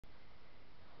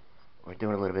we're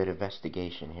doing a little bit of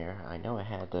investigation here. I know I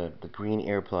had the green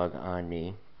earplug on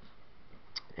me,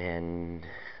 and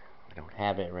I don't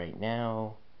have it right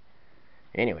now.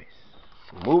 Anyways,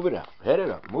 move it up, head it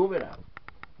up, move it up.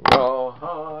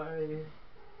 Rawhide.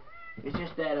 It's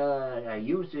just that I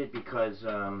use it because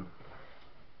well,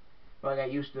 I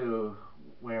got used to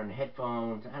wearing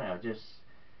headphones. I don't know,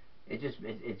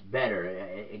 it's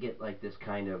better. I get like this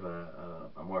kind of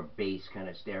a more bass kind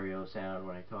of stereo sound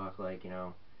when I talk, like,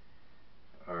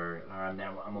 or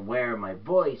I'm aware of my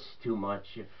voice too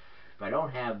much if I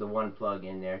don't have the one plug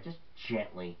in there. Just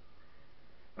gently.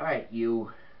 All right,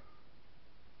 you.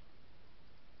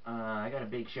 I got a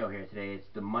big show here today. It's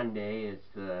the Monday. It's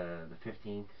the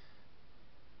 15th.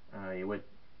 You're with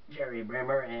Jerry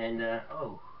Bremer, and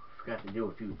oh, forgot to do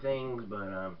a few things,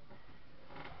 but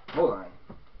hold on.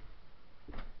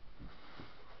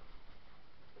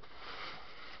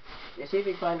 Yeah, see if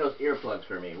you can find those earplugs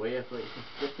for me, will you?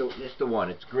 Just the one.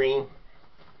 It's green.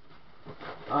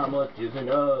 How much is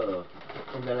enough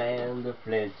in the land of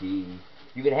plenty?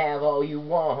 You can have all you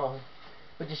want,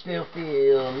 but you still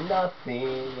feel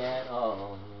nothing at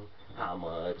all. How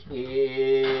much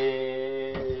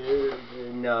is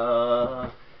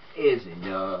enough? Is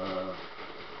enough?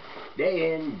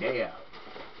 Day in, day out.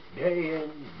 Day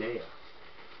in, day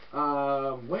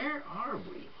out. Where are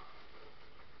we?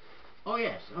 Oh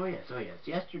yes, oh yes, oh yes.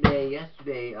 Yesterday,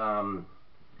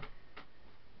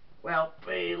 well,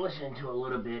 we listened to a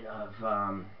little bit of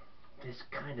this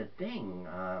kind of thing.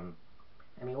 I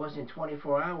mean, it wasn't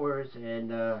 24 hours,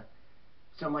 and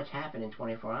so much happened in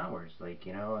 24 hours. Like,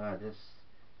 this,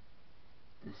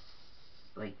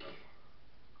 like,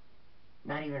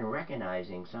 not even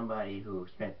recognizing somebody who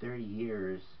spent 30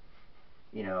 years,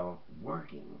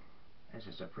 working as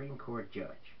a Supreme Court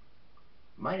judge.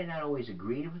 Might have not always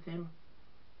agreed with him,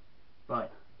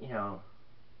 but, I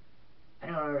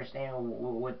don't understand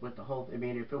what the whole. I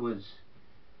mean, if it was,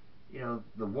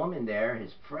 the woman there,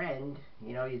 his friend,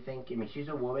 you think. I mean, she's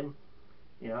a woman.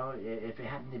 If it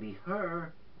happened to be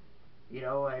her,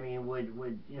 I mean,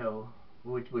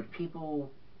 would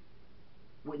people,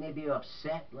 wouldn't they be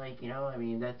upset? Like, I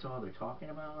mean, that's all they're talking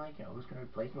about. Like, who's going to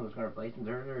replace him? Who's going to replace him?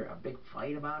 There's a big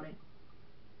fight about it.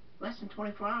 Less than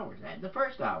 24 hours. The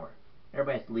first hour,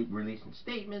 everybody's releasing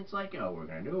statements like, "Oh, we're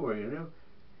going to do, we're going to do."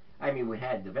 I mean, we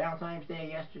had the Valentine's Day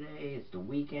yesterday. It's the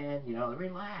weekend.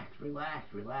 Relax,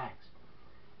 relax, relax.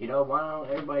 Why don't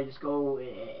everybody just go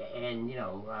and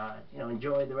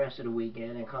enjoy the rest of the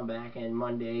weekend and come back, and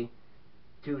Monday,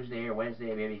 Tuesday, or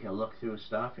Wednesday, maybe you can look through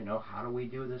stuff. How do we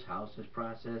do this? How's this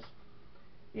process?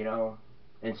 You know,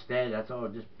 Instead, that's all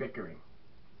just bickering,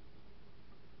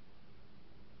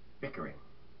 bickering.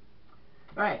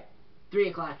 All right, 3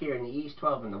 o'clock here in the east,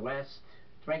 12 in the west.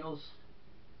 Sprinkles,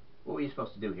 what were you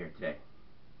supposed to do here today?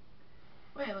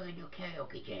 Well, we're gonna do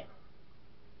karaoke jam.